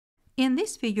In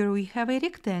this figure we have a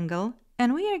rectangle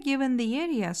and we are given the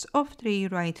areas of 3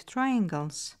 right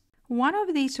triangles. One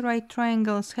of these right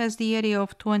triangles has the area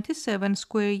of 27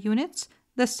 square units,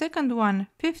 the second one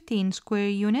 15 square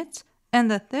units, and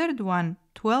the third one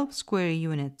 12 square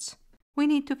units. We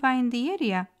need to find the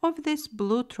area of this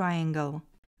blue triangle.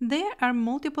 There are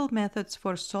multiple methods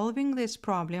for solving this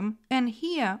problem, and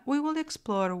here we will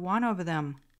explore one of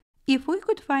them. If we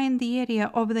could find the area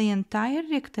of the entire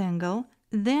rectangle,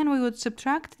 then we would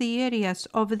subtract the areas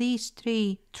of these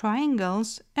 3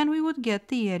 triangles and we would get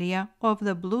the area of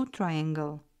the blue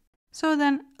triangle. So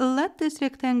then let this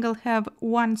rectangle have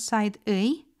one side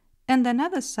A and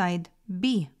another side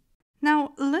B.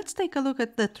 Now let's take a look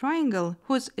at the triangle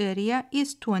whose area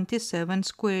is 27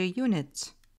 square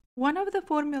units. One of the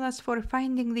formulas for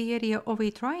finding the area of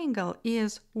a triangle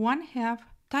is 1/2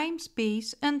 times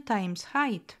base and times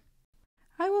height.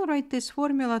 I will write this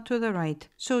formula to the right.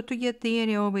 So to get the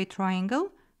area of a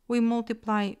triangle, we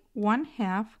multiply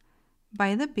 1/2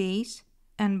 by the base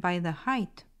and by the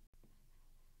height.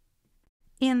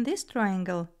 In this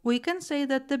triangle, we can say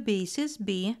that the base is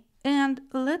B and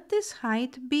let this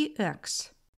height be x.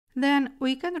 Then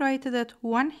we can write that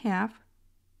 1/2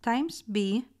 times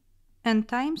B and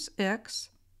times x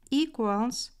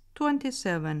equals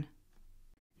 27.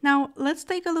 Now let's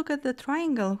take a look at the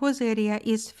triangle whose area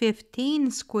is 15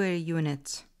 square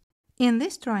units. In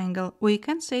this triangle, we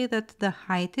can say that the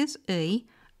height is A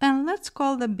and let's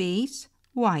call the base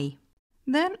y.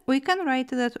 Then we can write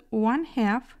that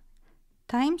 1/2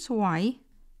 times y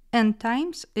and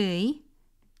times A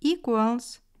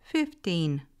equals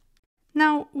 15.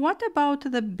 Now what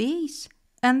about the base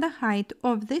and the height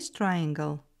of this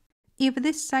triangle? If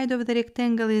this side of the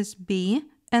rectangle is B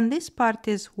and this part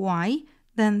is y,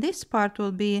 then this part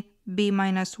will be B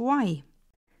minus y.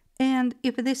 And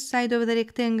if this side of the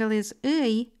rectangle is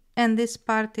A and this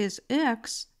part is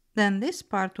x, then this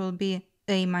part will be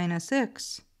A minus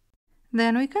x.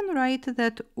 Then we can write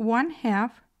that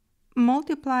 1/2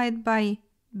 multiplied by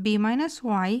B minus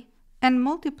y and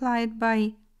multiplied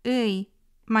by A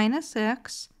minus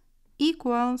x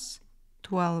equals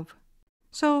 12.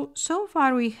 So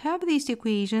far we have these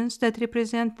equations that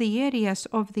represent the areas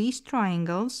of these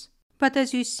triangles. But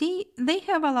as you see, they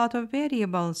have a lot of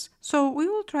variables, so we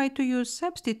will try to use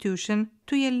substitution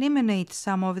to eliminate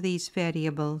some of these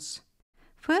variables.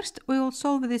 First, we will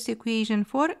solve this equation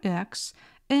for x,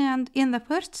 and in the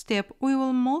first step, we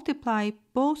will multiply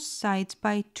both sides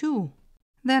by 2.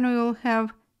 Then we will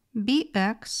have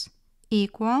bx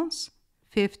equals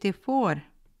 54.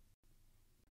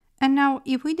 And now,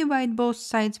 if we divide both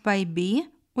sides by b,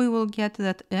 we will get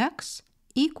that x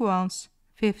equals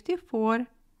 54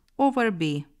 over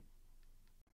b.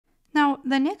 Now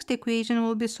the next equation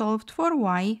will be solved for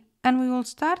y and we will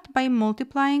start by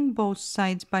multiplying both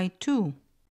sides by 2.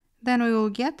 Then we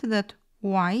will get that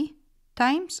y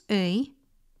times a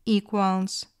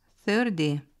equals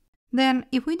 30. Then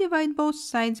if we divide both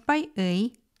sides by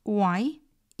a, y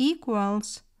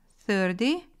equals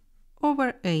 30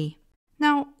 over a.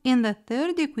 Now in the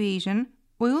third equation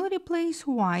we will replace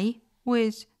y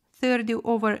with 30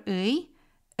 over a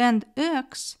and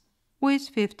x with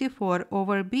 54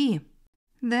 over b.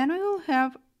 Then we will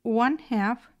have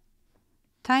 1/2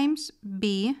 times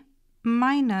b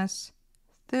minus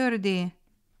 30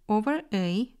 over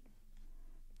a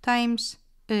times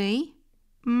a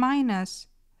minus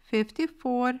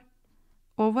 54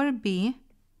 over b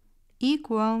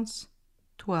equals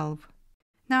 12.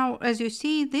 Now, as you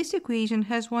see, this equation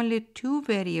has only 2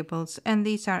 variables, and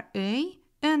these are a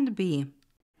and b.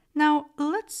 Now,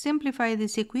 let's simplify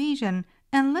this equation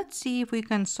and let's see if we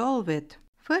can solve it.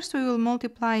 First, we will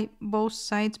multiply both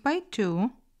sides by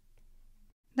 2.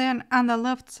 Then on the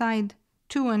left side,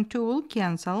 2 and 2 will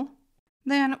cancel.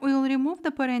 Then we will remove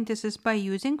the parentheses by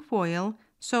using FOIL.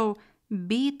 So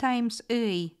b times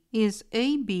a is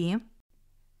ab.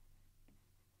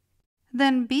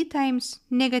 Then b times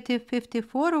negative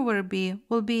 54 over b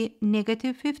will be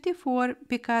negative 54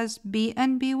 because b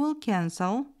and b will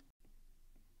cancel.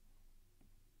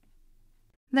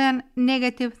 Then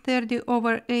negative 30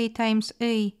 over a times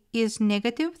a is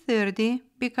negative 30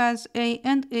 because a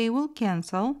and a will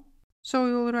cancel. So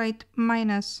we will write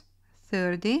minus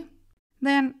 30.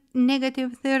 Then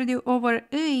negative 30 over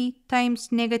a times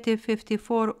negative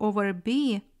 54 over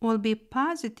b will be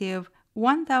positive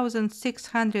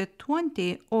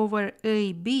 1620 over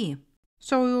ab.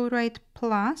 So we will write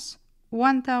plus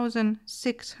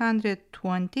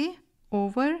 1620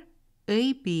 over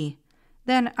ab.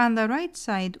 Then on the right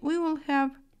side we will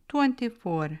have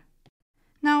 24.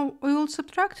 Now we will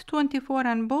subtract 24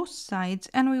 on both sides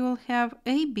and we will have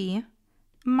ab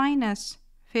minus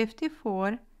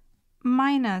 54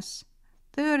 minus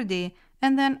 30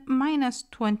 and then minus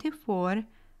 24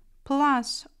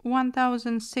 plus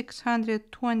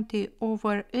 1620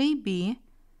 over AB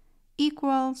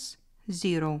equals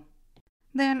 0.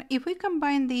 Then if we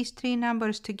combine these three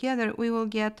numbers together, we will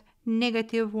get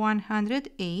negative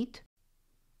 108.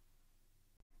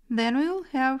 Then we will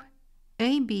have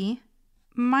AB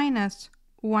minus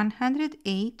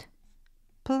 108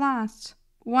 plus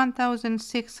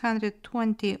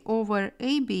 1620 over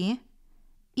AB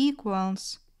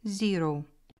equals 0.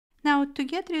 Now, to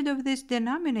get rid of this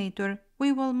denominator,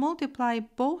 we will multiply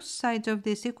both sides of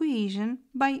this equation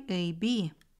by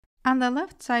AB. On the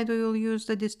left side, we will use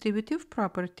the distributive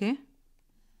property.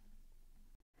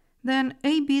 Then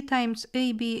AB times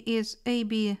AB is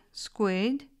AB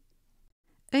squared.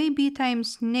 AB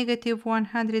times negative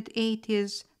 108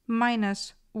 is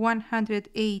minus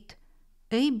 108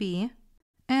 AB.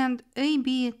 And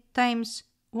AB times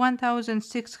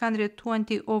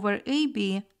 1620 over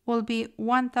AB will be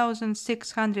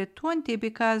 1620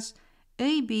 because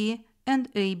AB and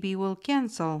AB will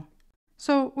cancel.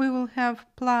 So we will have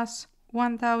plus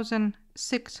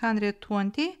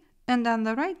 1620, and on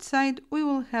the right side we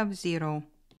will have 0.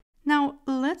 Now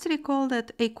let's recall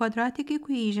that a quadratic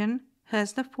equation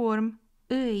has the form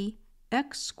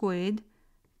ax squared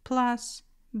plus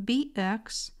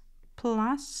bx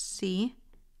plus c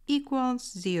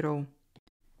equals 0.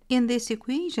 In this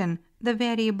equation, the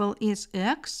variable is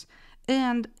x,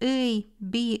 and a,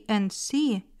 b, and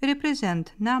c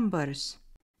represent numbers.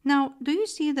 Now, do you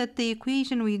see that the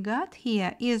equation we got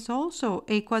here is also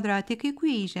a quadratic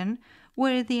equation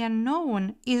where the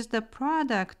unknown is the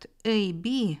product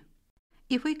AB?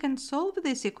 If we can solve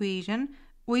this equation,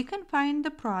 we can find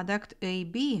the product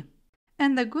AB.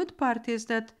 And the good part is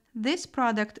that this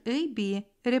product AB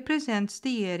represents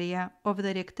the area of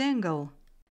the rectangle.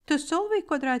 To solve a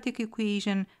quadratic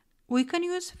equation, we can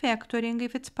use factoring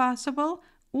if it's possible,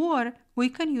 or we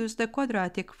can use the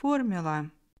quadratic formula.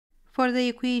 For the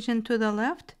equation to the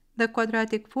left, the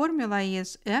quadratic formula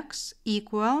is x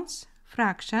equals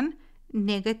fraction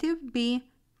negative b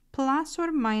plus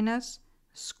or minus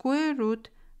square root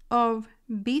of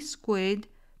b squared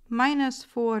minus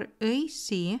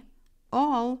 4ac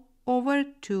all over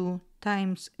 2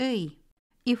 times a.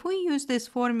 If we use this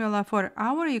formula for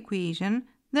our equation,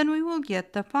 then we will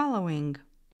get the following.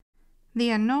 The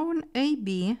unknown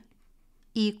AB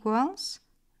equals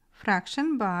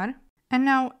fraction bar, and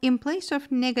now in place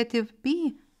of negative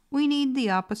b, we need the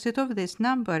opposite of this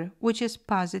number, which is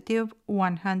positive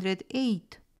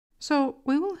 108. So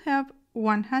we will have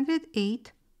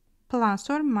 108 plus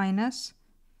or minus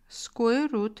square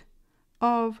root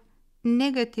of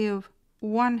negative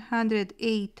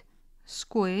 108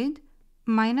 squared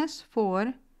minus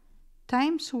 4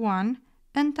 times 1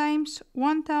 and times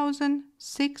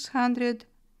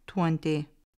 1620.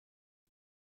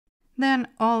 Then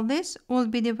all this will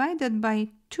be divided by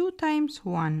 2 times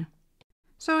 1.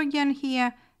 So again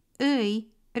here, a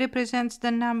represents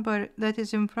the number that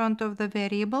is in front of the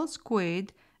variable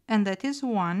squared, and that is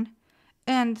 1,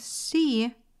 and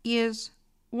c is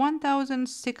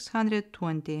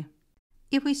 1620.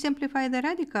 If we simplify the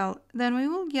radical, then we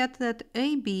will get that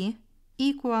AB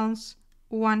equals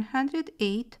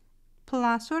 108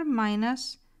 plus or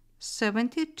minus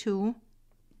 72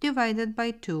 divided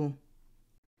by 2.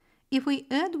 If we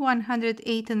add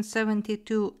 108 and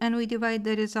 72 and we divide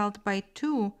the result by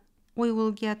 2, we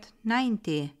will get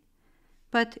 90.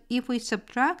 But if we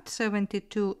subtract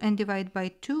 72 and divide by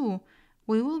 2,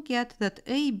 we will get that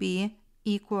AB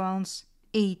equals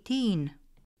 18.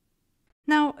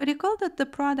 Now recall that the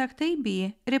product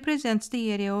AB represents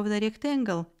the area of the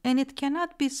rectangle, and it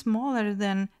cannot be smaller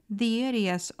than the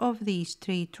areas of these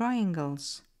three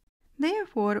triangles.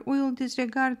 Therefore, we will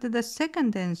disregard the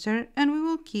second answer and we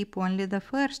will keep only the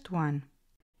first one.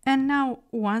 And now,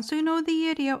 once we know the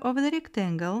area of the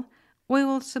rectangle, we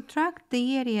will subtract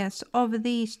the areas of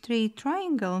these three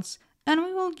triangles and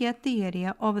we will get the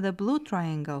area of the blue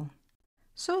triangle.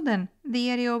 So then, the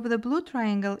area of the blue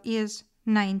triangle is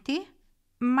 90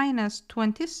 minus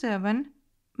 27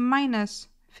 minus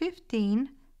 15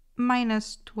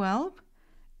 minus 12,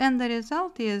 and the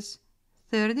result is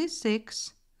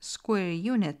 36 square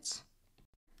units.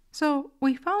 So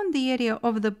we found the area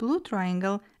of the blue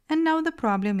triangle, and now the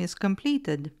problem is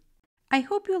completed. I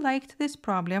hope you liked this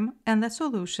problem and the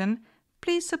solution.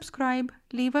 Please subscribe,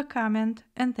 leave a comment,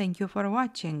 and thank you for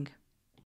watching.